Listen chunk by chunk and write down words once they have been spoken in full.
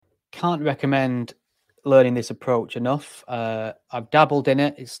can't recommend learning this approach enough. I've dabbled in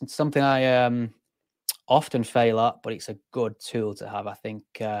it. It's something I often fail at, but it's a good tool to have. I think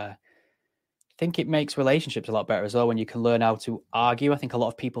it makes relationships a lot better as well when you can learn how to argue. I think a lot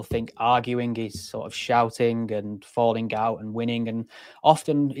of people think arguing is sort of shouting and falling out and winning, and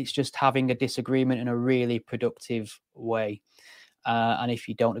often it's just having a disagreement in a really productive way. And if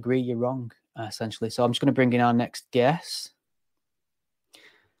you don't agree, you're wrong, essentially. So I'm just going to bring in our next guest,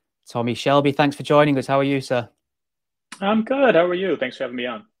 Tommie Shelby. Thanks for joining us. How are you, sir? I'm good. How are you? Thanks for having me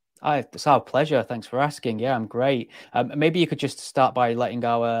on. It's our pleasure. Thanks for asking. Yeah, I'm great. Maybe you could just start by letting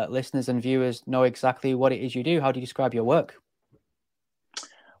our listeners and viewers know exactly what it is you do. How do you describe your work?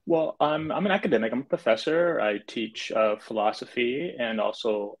 Well, I'm an academic. I'm a professor. I teach philosophy and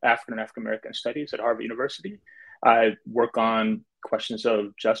also African and African American studies at Harvard University. I work on questions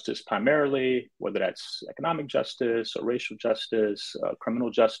of justice primarily, whether that's economic justice or racial justice, criminal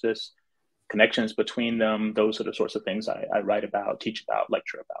justice, connections between them. Those are the sorts of things I write about, teach about,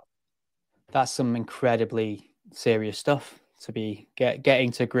 lecture about. That's some incredibly serious stuff to be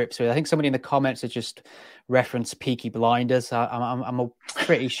getting to grips with. I think somebody in the comments has just referenced Peaky Blinders. I'm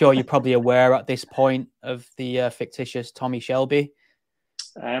pretty sure you're probably aware at this point of the fictitious Tommie Shelby.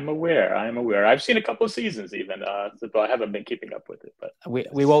 I am aware. I am aware. I've seen a couple of seasons even, but I haven't been keeping up with it. But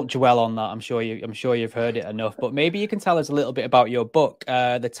we won't dwell on that. I'm sure you've heard it enough. But maybe you can tell us a little bit about your book,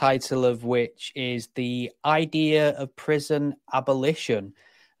 the title of which is "The Idea of Prison Abolition."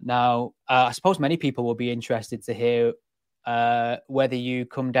 Now, I suppose many people will be interested to hear whether you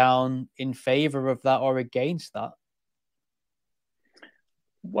come down in favor of that or against that.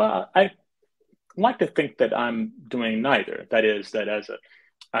 well, I like to think that I'm doing neither. That is,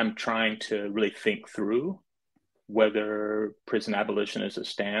 I'm trying to really think through whether prison abolition is a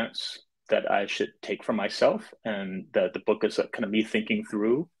stance that I should take for myself, and the book is kind of me thinking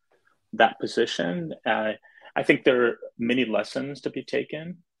through that position. I think there are many lessons to be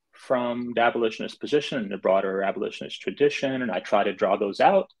taken from the abolitionist position and the broader abolitionist tradition, and I try to draw those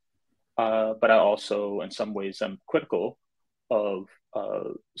out. But I also, in some ways, am critical of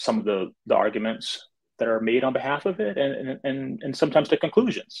some of the arguments that are made on behalf of it, and sometimes the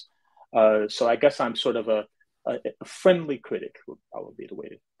conclusions. So I guess I'm sort of a friendly critic would probably be the way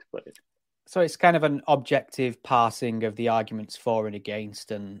to put it. So it's kind of an objective parsing of the arguments for and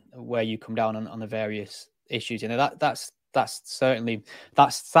against, and where you come down on the various issues. You know, that's certainly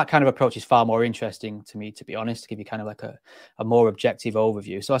that kind of approach is far more interesting to me, to be honest, to give you kind of like a more objective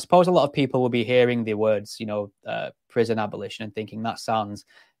overview. So I suppose a lot of people will be hearing the words, prison abolition and thinking that sounds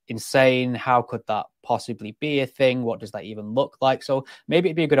insane. How could that possibly be a thing? What does that even look like? So maybe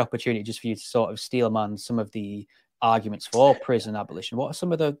it'd be a good opportunity just for you to sort of steelman some of the arguments for prison abolition. What are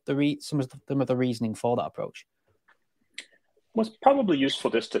some of the reasoning for that approach? Well, it's probably useful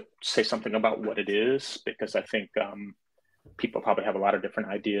just to say something about what it is, because I think people probably have a lot of different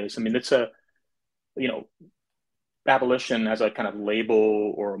ideas. I mean, you know, abolition as a kind of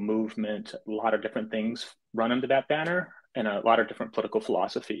label or a movement, a lot of different things run under that banner, and a lot of different political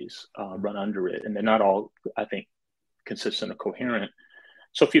philosophies run under it. And they're not all, I think, consistent or coherent.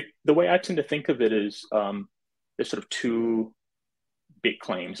 So the way I tend to think of it is there's sort of two big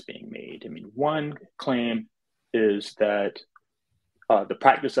claims being made. I mean, one claim is that the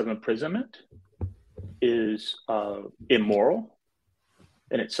practice of imprisonment is immoral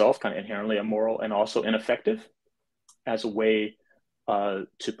in itself, kind of inherently immoral, and also ineffective as a way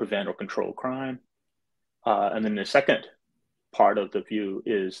to prevent or control crime. And then the second part of the view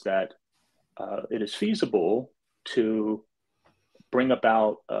is that it is feasible to bring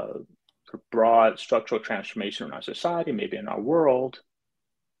about broad structural transformation in our society, maybe in our world,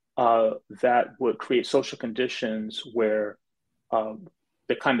 that would create social conditions where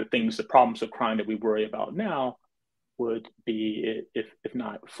the kind of things, the problems of crime that we worry about now would be, if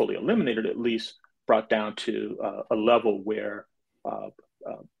not fully eliminated, at least brought down to a level where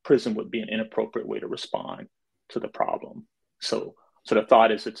prison would be an inappropriate way to respond to the problem. So the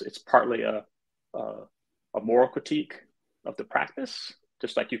thought is it's partly a moral critique of the practice,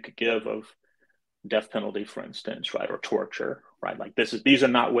 just like you could give of death penalty, for instance, right, or torture, right? Like these are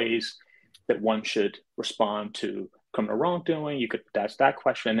not ways that one should respond to criminal wrongdoing. You could ask that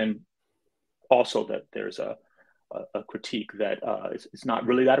question, and also that there's a critique that it's not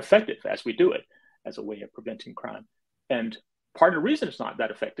really that effective as we do it as a way of preventing crime. And part of the reason it's not that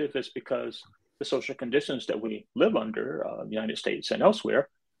effective is because the social conditions that we live under, the United States and elsewhere,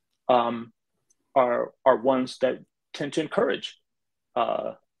 are ones that tend to encourage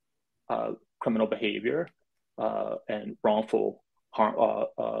criminal behavior and wrongful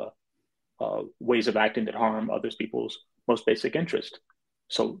harm, ways of acting that harm others people's most basic interest.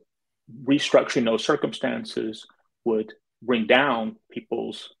 So restructuring those circumstances would bring down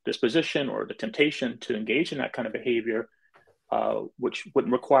people's disposition or the temptation to engage in that kind of behavior, which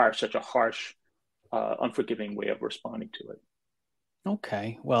wouldn't require such a harsh, unforgiving way of responding to it.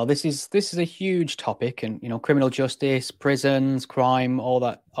 Okay, well, this is a huge topic, and criminal justice, prisons, crime, all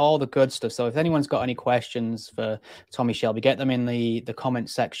the good stuff. So if anyone's got any questions for Tommie Shelby, get them in the comment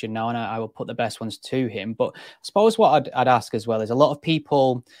section now, and I will put the best ones to him. But I suppose what I'd ask as well is, a lot of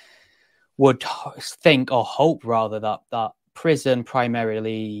people would think, or hope rather, that prison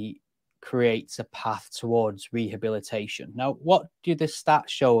primarily creates a path towards rehabilitation. Now, what do the stats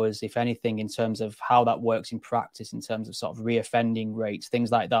show us, if anything, in terms of how that works in practice, in terms of sort of reoffending rates,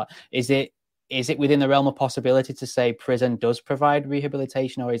 things like that? Is it within the realm of possibility to say prison does provide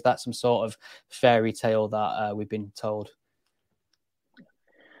rehabilitation, or is that some sort of fairy tale that we've been told?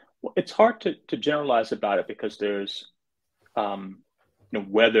 Well, it's hard to generalize about it, because there's,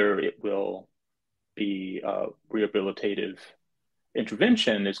 whether it will be rehabilitative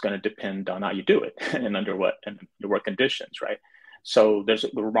intervention is going to depend on how you do it and under what conditions, right? So there's a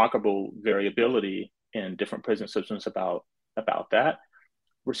remarkable variability in different prison systems about that.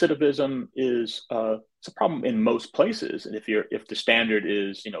 Recidivism is it's a problem in most places, and if the standard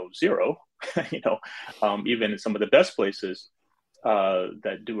is zero, even in some of the best places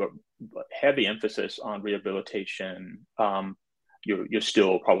that do a heavy emphasis on rehabilitation, you're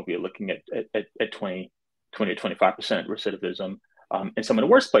still probably looking at 20 to 25% recidivism. In some of the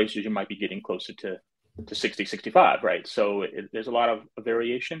worst places, you might be getting closer to 60, 65, right? So there's a lot of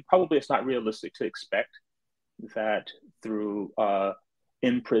variation. Probably it's not realistic to expect that through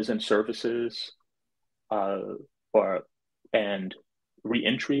in-prison services and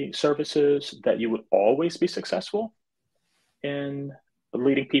reentry services that you would always be successful in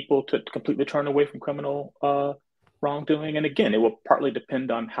leading people to completely turn away from criminal wrongdoing. And again, it will partly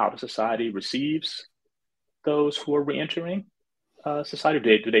depend on how the society receives those who are reentering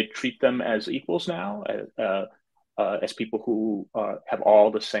society. Do they treat them as equals now, as people who have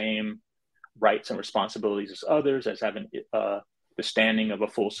all the same rights and responsibilities as others, as having the standing of a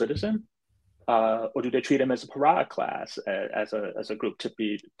full citizen? Or do they treat them as a pariah class, as a group to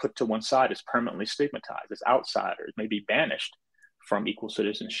be put to one side, as permanently stigmatized, as outsiders, maybe banished from equal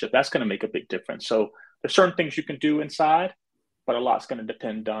citizenship? That's going to make a big difference. So there's certain things you can do inside, but a lot's going to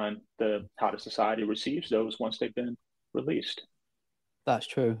depend on how the society receives those once they've been released. That's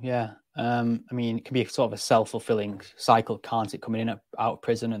true, yeah. I mean, it can be sort of a self-fulfilling cycle, can't it? Coming in out of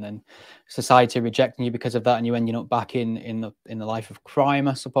prison and then society rejecting you because of that, and you ending up back in the life of crime,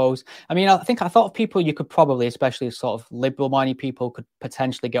 I suppose. I mean, I thought people you could probably, especially sort of liberal-minded people, could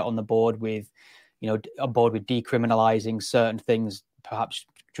potentially get on board with decriminalizing certain things, perhaps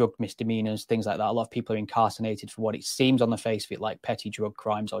drug misdemeanors, things like that. A lot of people are incarcerated for what it seems on the face of it, like petty drug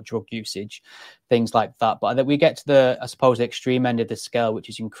crimes or drug usage, things like that. But that we get to the, I suppose, the extreme end of the scale, which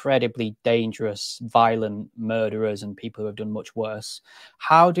is incredibly dangerous, violent murderers and people who have done much worse.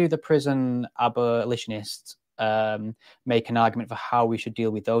 How do the prison abolitionists make an argument for how we should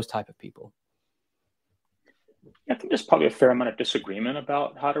deal with those type of people? I think there's probably a fair amount of disagreement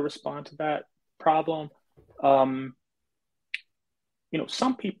about how to respond to that problem.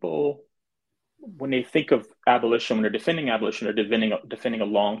 Some people, when they think of abolition, when they're defending abolition, they're defending a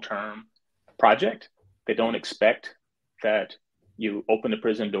long-term project. They don't expect that you open the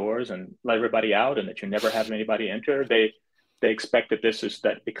prison doors and let everybody out, and that you never have anybody enter. They expect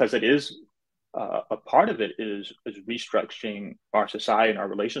that because it is a part of it is restructuring our society and our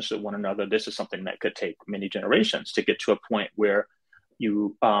relationship with one another. This is something that could take many generations to get to a point where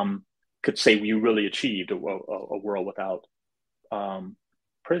you could say you really achieved a world without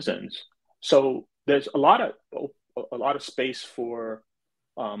prisons. So there's a lot of space for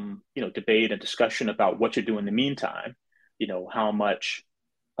debate and discussion about what you do in the meantime. How much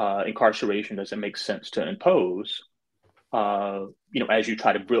incarceration does it make sense to impose? As you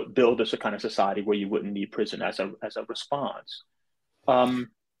try to build this a kind of society where you wouldn't need prison as a response.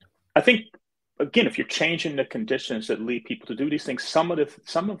 I think, again, if you're changing the conditions that lead people to do these things, some of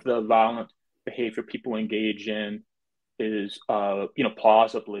the violent behavior people engage in is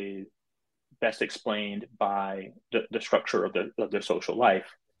plausibly best explained by the structure of their social life,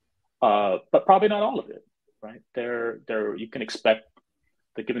 but probably not all of it. Right? You can expect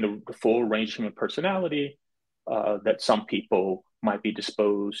that, given the full range of human personality, that some people might be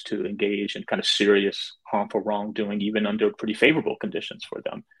disposed to engage in kind of serious, harmful wrongdoing, even under pretty favorable conditions for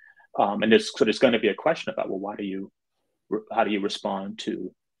them. And there's going to be a question about, well, how do you respond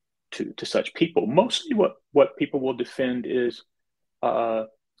to such people? Mostly what people will defend is the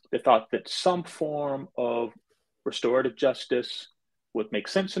thought that some form of restorative justice would make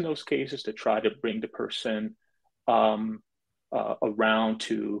sense in those cases to try to bring the person around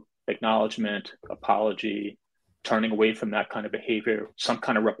to acknowledgement, apology, turning away from that kind of behavior, some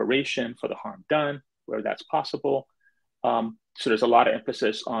kind of reparation for the harm done, where that's possible. So there's a lot of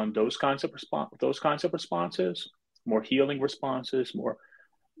emphasis on those kinds of responses, more healing responses, more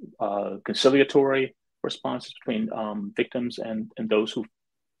conciliatory responses between victims and those who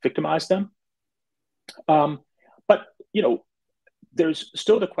victimize them. But there's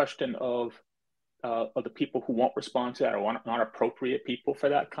still the question of the people who won't respond to that or not appropriate people for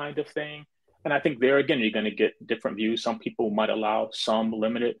that kind of thing. And I think there again, you're going to get different views. Some people might allow some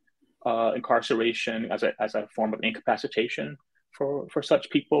limited incarceration as a form of incapacitation for such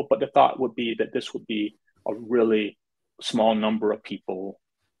people, but the thought would be that this would be a really small number of people,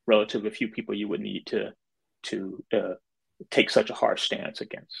 relatively few people you would need to take such a harsh stance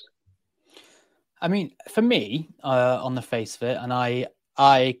against. I mean, for me, on the face of it, and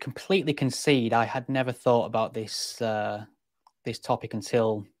I completely concede I had never thought about this this topic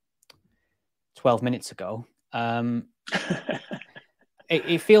until 12 minutes ago.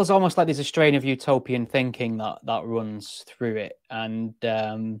 It feels almost like there's a strain of utopian thinking that runs through it, and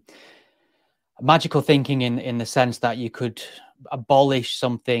magical thinking in the sense that you could abolish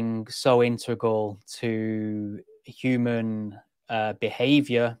something so integral to human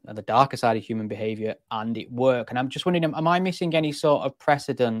behavior and the darker side of human behavior and it work. And I'm just wondering, am I missing any sort of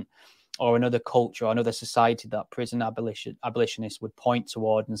precedent or another culture or another society that prison abolitionists would point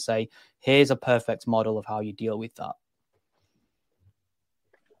toward and say, here's a perfect model of how you deal with that?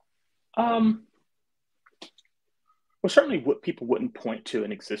 Well, certainly people wouldn't point to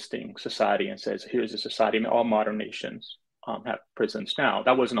an existing society and says, here's a society. I mean, all modern nations have prisons now.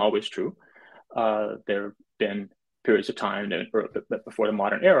 That wasn't always true. There have been periods of time before the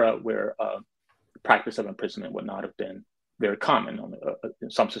modern era where the practice of imprisonment would not have been very common.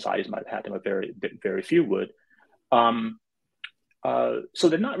 Some societies might have had them, but very few would. So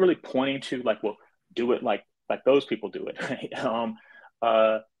they're not really pointing to like, well, do it like those people do it.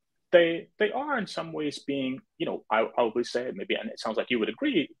 Right? They are in some ways being, I always say maybe, and it sounds like you would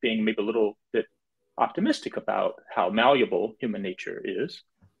agree, being maybe a little bit optimistic about how malleable human nature is.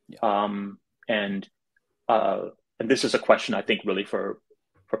 Yeah. And this is a question I think really for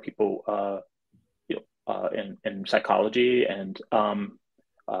people in psychology and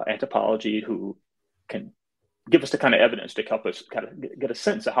anthropology who can give us the kind of evidence to help us kind of get a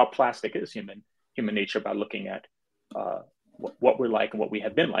sense of how plastic is human nature by looking at what we're like and what we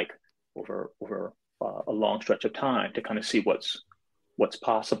have been like over a long stretch of time to kind of see what's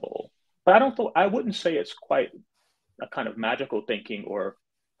possible. But I wouldn't say it's quite a kind of magical thinking or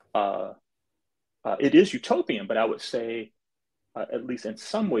it is utopian, but I would say at least in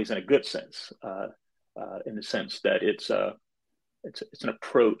some ways in a good sense, in the sense that it's an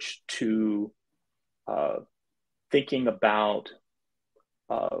approach to thinking about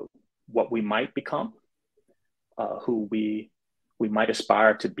what we might become, who we might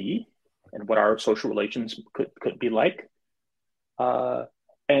aspire to be, and what our social relations could be like.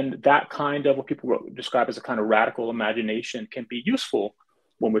 And that kind of what people describe as a kind of radical imagination can be useful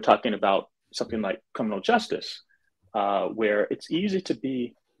when we're talking about something like criminal justice, where it's easy to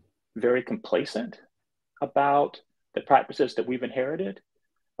be very complacent about the practices that we've inherited.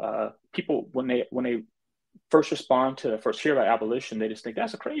 People, when they first respond to first hear about abolition, they just think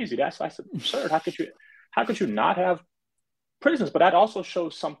that's crazy, that's absurd. How could you not have prisons? But that also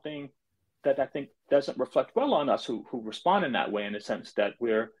shows something that I think doesn't reflect well on us who respond in that way, in the sense that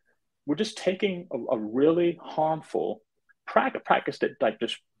we're just taking a really harmful practice that like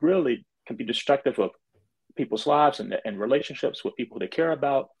just really can be destructive of people's lives and relationships with people they care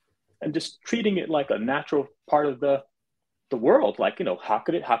about, and just treating it like a natural part of the world. Like, how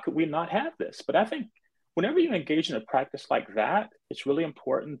could we not have this? But I think whenever you engage in a practice like that, it's really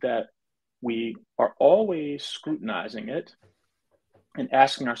important that we are always scrutinizing it and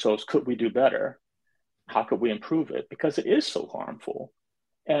asking ourselves, could we do better? How could we improve it? Because it is so harmful.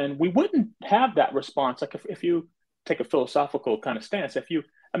 And we wouldn't have that response. Like if you take a philosophical kind of stance, if you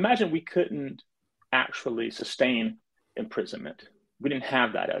imagine we couldn't actually sustain imprisonment, we didn't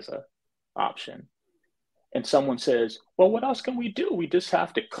have that as an option. And someone says, well, what else can we do? We just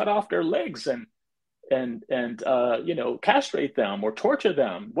have to cut off their legs and castrate them or torture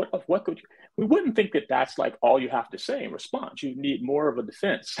them. What could you? We wouldn't think that that's like all you have to say in response. You need more of a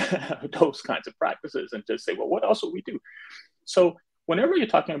defense of those kinds of practices and just say, well, what else would we do? So whenever you're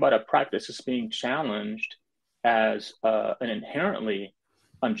talking about a practice that's being challenged as an inherently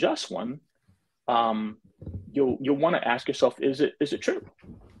unjust one, you'll want to ask yourself, is it true?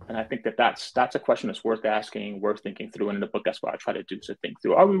 And I think that that's a question that's worth asking, worth thinking through. And in the book, that's what I try to do, to think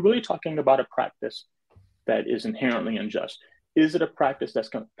through. Are we really talking about a practice that is inherently unjust? Is it a practice that's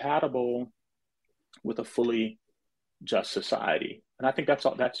compatible with a fully just society? And I think that's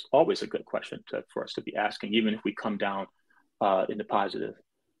always a good question for us to be asking, even if we come down in the positive.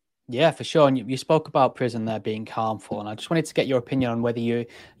 Yeah, for sure. And you spoke about prison there being harmful, and I just wanted to get your opinion on whether you're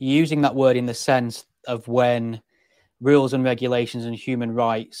using that word in the sense of when rules and regulations and human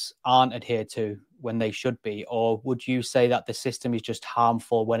rights aren't adhered to when they should be, or would you say that the system is just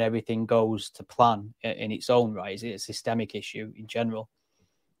harmful when everything goes to plan in its own right? Is it a systemic issue in general?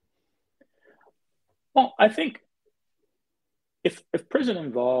 Well, I think if prison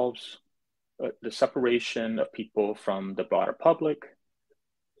involves the separation of people from the broader public,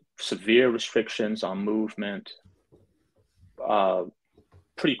 severe restrictions on movement, uh,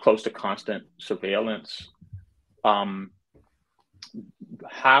 pretty close to constant surveillance, um,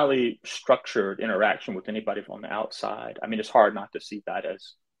 highly structured interaction with anybody from the outside. I mean, it's hard not to see that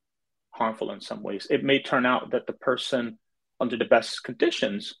as harmful in some ways. It may turn out that the person under the best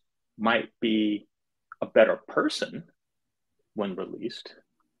conditions might be a better person when released,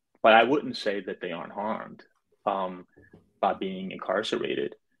 but I wouldn't say that they aren't harmed by being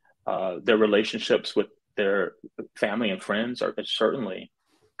incarcerated. Their relationships with their family and friends are certainly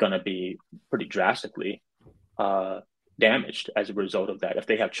going to be pretty drastically damaged as a result of that. If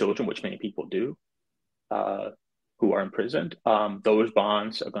they have children, which many people do, who are imprisoned, those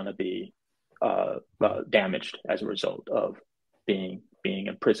bonds are going to be damaged as a result of being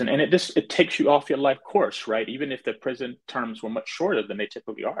in prison. And it takes you off your life course, right? Even if the prison terms were much shorter than they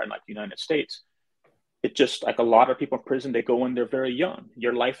typically are in like the United States, it just, like a lot of people in prison, they go in, they're very young.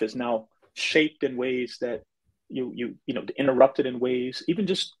 Your life is now shaped in ways that you know, interrupted in ways, even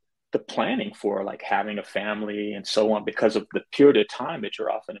just the planning for like having a family and so on, because of the period of time that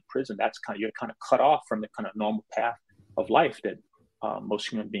you're often in prison. That's you're kind of cut off from the kind of normal path of life that most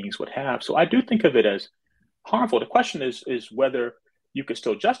human beings would have. So I do think of it as harmful. The question is whether you could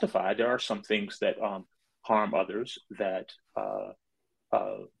still justify. There are some things that harm others that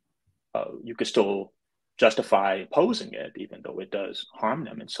you could still justify imposing it, even though it does harm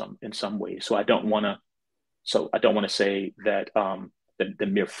them in some ways. So I don't want to say that the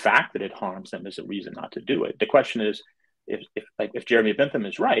mere fact that it harms them is a reason not to do it. The question is, if Jeremy Bentham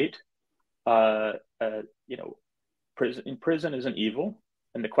is right, you know, prison is an evil,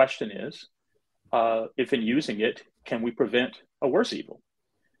 and the question is, if in using it, can we prevent a worse evil?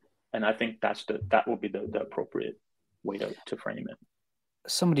 And I think that will be the appropriate way to frame it.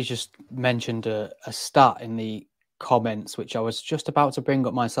 Somebody just mentioned a stat in the comments, which I was just about to bring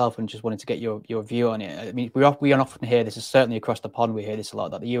up myself and just wanted to get your view on it. I mean, we often hear this, is certainly across the pond, we hear this a lot,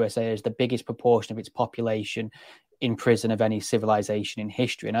 that the USA is the biggest proportion of its population in prison of any civilization in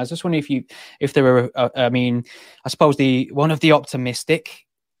history. And I was just wondering if there were, I mean, I suppose one of the optimistic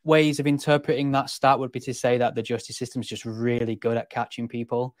ways of interpreting that stat would be to say that the justice system is just really good at catching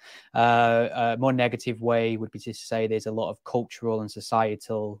people. A more negative way would be to say there's a lot of cultural and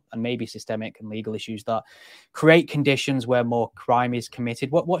societal and maybe systemic and legal issues that create conditions where more crime is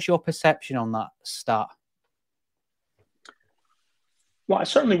committed. What's your perception on that stat? Well, I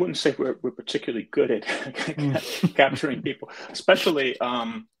certainly wouldn't say we're particularly good at capturing people, especially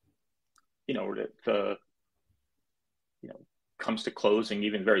you know, the you know, comes to closing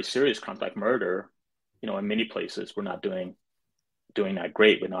even very serious crimes like murder. You know, in many places we're not doing that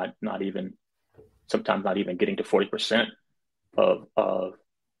great. We're not even sometimes not even getting to 40% of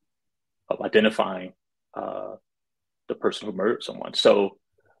identifying the person who murdered someone. So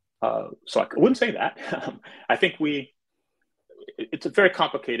I wouldn't say that. I think it's a very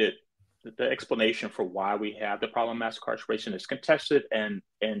complicated. The explanation for why we have the problem of mass incarceration is contested, and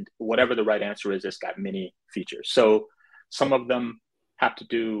whatever the right answer is, it's got many features. So some of them have to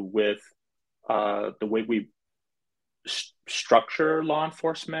do with the way we structure law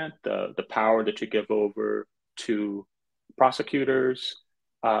enforcement, the power that you give over to prosecutors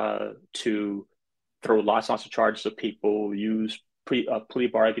to throw lots of charges at people, use plea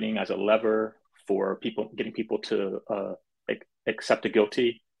bargaining as a lever for getting people to accept a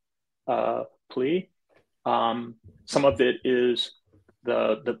guilty plea. Some of it is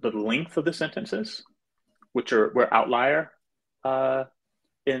the length of the sentences, which we're outlier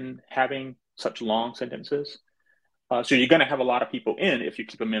in having such long sentences. So you're going to have a lot of people in if you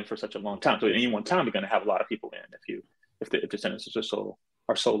keep them in for such a long time. So at any one time, you're going to have a lot of people in if the sentences are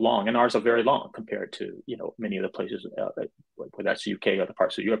so long, and ours are very long compared to, you know, many of the places, whether that's the UK, other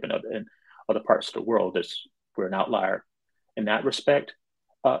parts of Europe, and other parts of the world. We're an outlier in that respect.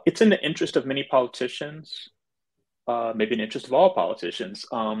 It's in the interest of many politicians maybe in the interest of all politicians,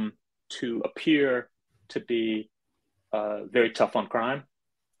 to appear to be very tough on crime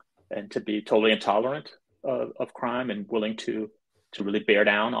and to be totally intolerant of crime and willing to really bear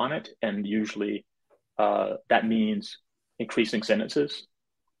down on it. And usually that means increasing sentences.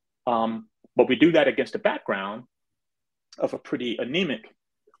 But we do that against a background of a pretty anemic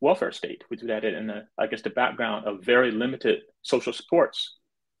welfare state. We do that against a background of very limited social supports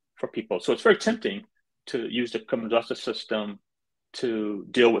for people. So it's very tempting to use the criminal justice system to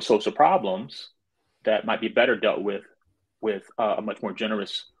deal with social problems that might be better dealt with a much more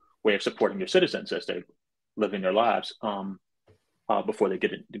generous way of supporting your citizens as they live in their lives before they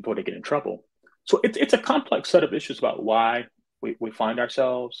get in trouble. So it's a complex set of issues about why we find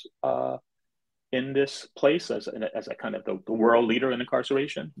ourselves in this place as a kind of the world leader in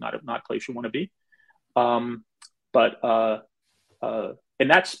incarceration, not a place you want to be. And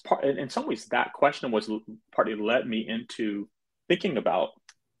that's part. In some ways, that question was partly led me into thinking about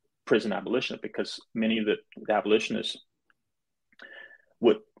prison abolition, because many of the abolitionists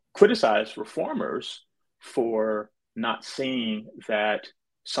would criticize reformers for not seeing that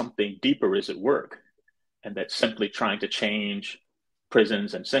something deeper is at work, and that simply trying to change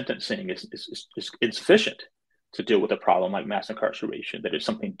prisons and sentencing is insufficient to deal with a problem like mass incarceration, that there's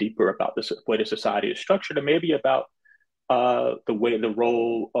something deeper about this way the society is structured, and maybe about the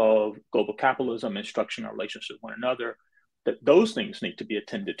role of global capitalism and structuring our relationship with one another, that those things need to be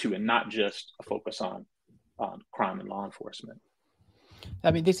attended to, and not just a focus on crime and law enforcement.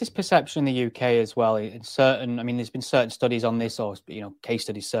 I mean, there's this perception in the UK as well. There's been certain studies on this, or case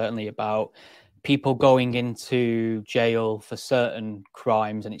studies certainly, about people going into jail for certain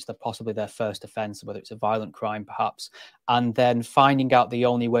crimes, and it's possibly their first offence, whether it's a violent crime perhaps, and then finding out the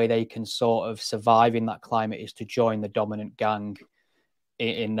only way they can sort of survive in that climate is to join the dominant gang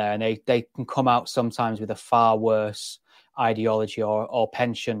in there, and they can come out sometimes with a far worse ideology or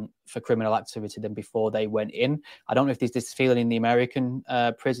penchant for criminal activity than before they went in. I don't know if there's this feeling in the American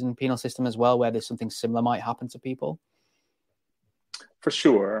prison penal system as well, where there's something similar might happen to people. For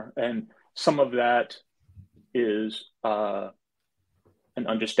sure. And some of that is an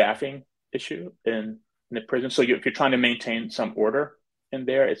understaffing issue in the prison. So if you're trying to maintain some order in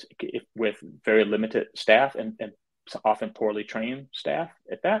there, it's with very limited staff and often poorly trained staff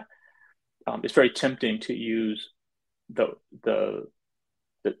at that, it's very tempting to use the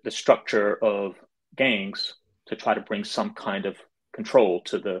structure of gangs to try to bring some kind of control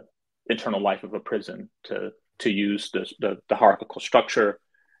to the internal life of a prison, to use the hierarchical structure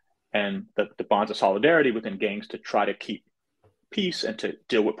and the bonds of solidarity within gangs to try to keep peace and to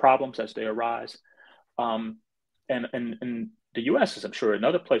deal with problems as they arise. And the U.S., as I'm sure in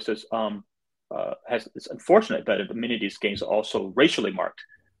other places, it's unfortunate that many of these gangs are also racially marked.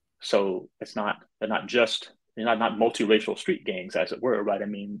 So they're not multiracial street gangs, as it were, right? I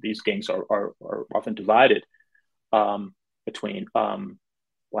mean, these gangs are often divided between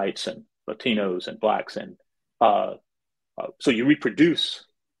whites and Latinos and blacks, and so you reproduce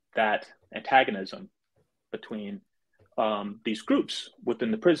that antagonism between these groups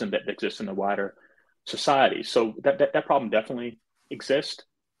within the prison that exists in the wider society. So that problem definitely exists.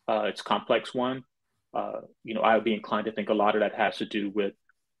 It's a complex one. I would be inclined to think a lot of that has to do with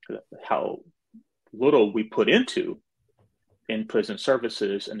how little we put into in prison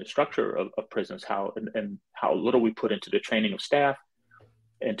services and the structure of prisons, how little we put into the training of staff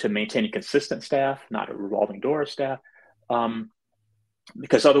and to maintaining consistent staff, not a revolving door of staff.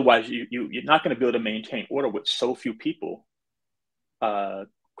 Because otherwise you're not going to be able to maintain order with so few people,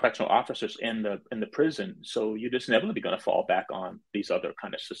 correctional officers in the prison. So you're just inevitably going to fall back on these other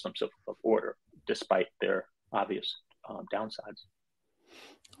kind of systems of order, despite their obvious downsides.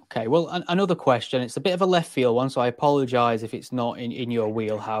 Okay, well, another question. It's a bit of a left field one, so I apologize if it's not in your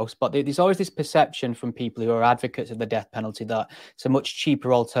wheelhouse, but there's always this perception from people who are advocates of the death penalty that it's a much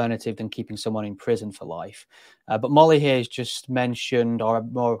cheaper alternative than keeping someone in prison for life. But Molly here has just mentioned, or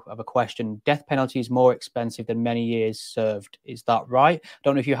more of a question, death penalty is more expensive than many years served. Is that right? I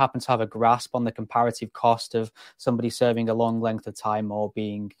don't know if you happen to have a grasp on the comparative cost of somebody serving a long length of time or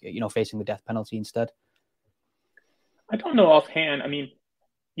being, facing the death penalty instead. I don't know offhand. I mean,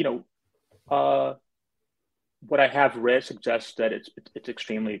 what I have read suggests that it's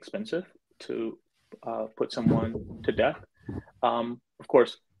extremely expensive to put someone to death. Of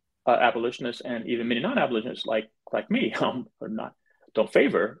course, abolitionists and even many non-abolitionists like me don't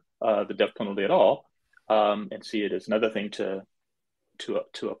favor the death penalty at all, and see it as another thing to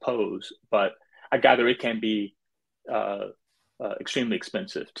oppose. But I gather it can be extremely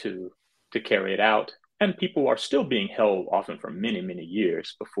expensive to carry it out. And people are still being held often for many, many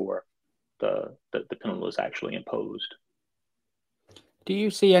years before the penalty is actually imposed. Do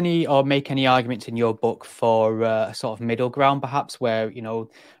you see any or make any arguments in your book for a sort of middle ground, perhaps, where, you know,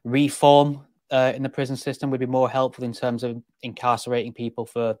 reform in the prison system would be more helpful in terms of incarcerating people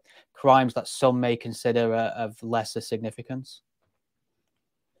for crimes that some may consider of lesser significance?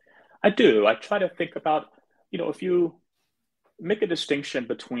 I do. I try to think about, if you make a distinction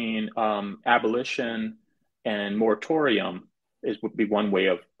between abolition and moratorium, would be one way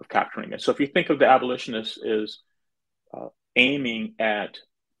of capturing it. So if you think of the abolitionists as aiming at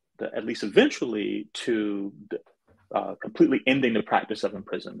least eventually to completely ending the practice of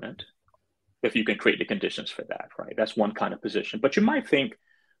imprisonment, if you can create the conditions for that, right? That's one kind of position. But you might think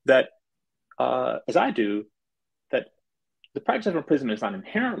that, as I do, that the practice of imprisonment is not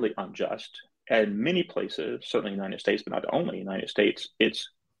inherently unjust. And many places, certainly in the United States, but not only in the United States, it's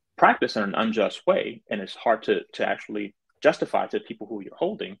practiced in an unjust way, and it's hard to actually justify to people who you're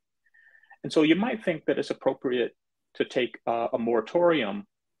holding. And so you might think that it's appropriate to take a moratorium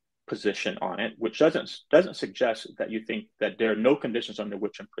position on it, which doesn't suggest that you think that there are no conditions under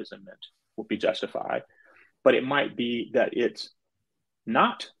which imprisonment will be justified, but it might be that it's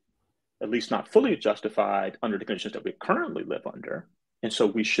not, at least not fully justified under the conditions that we currently live under. And so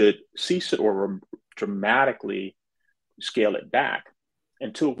we should cease it or dramatically scale it back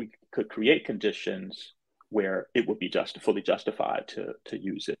until we could create conditions where it would be fully justified to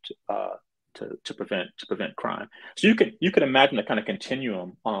use it to prevent crime. So you could imagine a kind of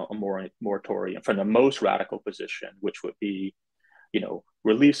continuum on a moratorium from the most radical position, which would be,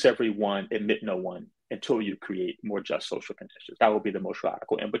 release everyone, admit no one until you create more just social conditions. That would be the most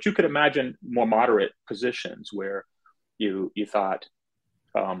radical end. But you could imagine more moderate positions where you thought,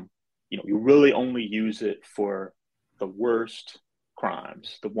 you really only use it for the worst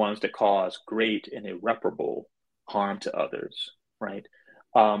crimes, the ones that cause great and irreparable harm to others, right?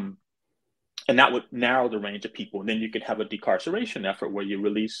 And that would narrow the range of people. And then you could have a decarceration effort where you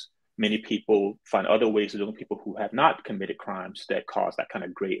release many people, find other ways of doing people who have not committed crimes that cause that kind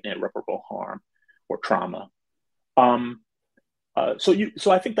of great and irreparable harm or trauma.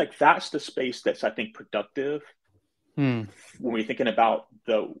 So I think like that's the space that's, I think, productive when we're thinking about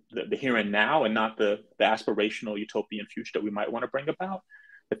the here and now and not the aspirational utopian future that we might want to bring about.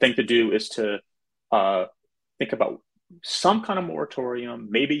 The thing to do is to think about some kind of moratorium.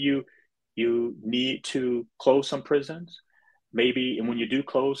 Maybe you need to close some prisons. Maybe, and when you do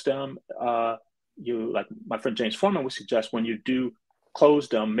close them, like my friend James Foreman would suggest, when you do close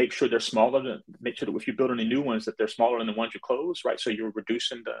them, make sure they're smaller. Make sure that if you build any new ones, that they're smaller than the ones you close, right? So you're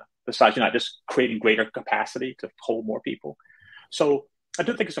reducing the size. You're not just creating greater capacity to hold more people. So I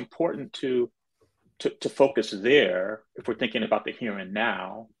do think it's important to focus there if we're thinking about the here and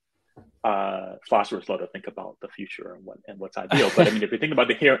now. Philosophers love to think about the future and what's ideal, but I mean, if you think about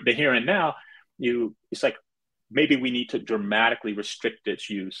the here and now, it's like maybe we need to dramatically restrict its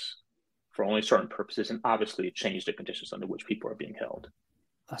use for only certain purposes, and obviously change the conditions under which people are being held.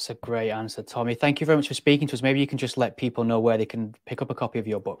 That's a great answer, Tommie. Thank you very much for speaking to us. Maybe you can just let people know where they can pick up a copy of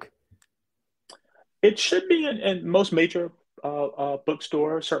your book. It should be in most major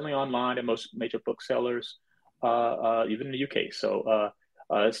bookstores, certainly online, and most major booksellers, even in the UK. So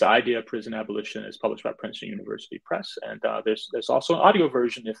it's The Idea of Prison Abolition. It's published by Princeton University Press, and there's also an audio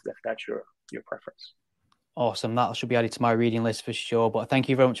version if that's your preference. Awesome. That should be added to my reading list for sure. But thank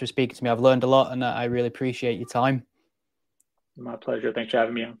you very much for speaking to me. I've learned a lot, and I really appreciate your time. My pleasure. Thanks for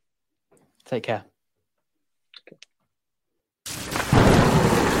having me on. Take care.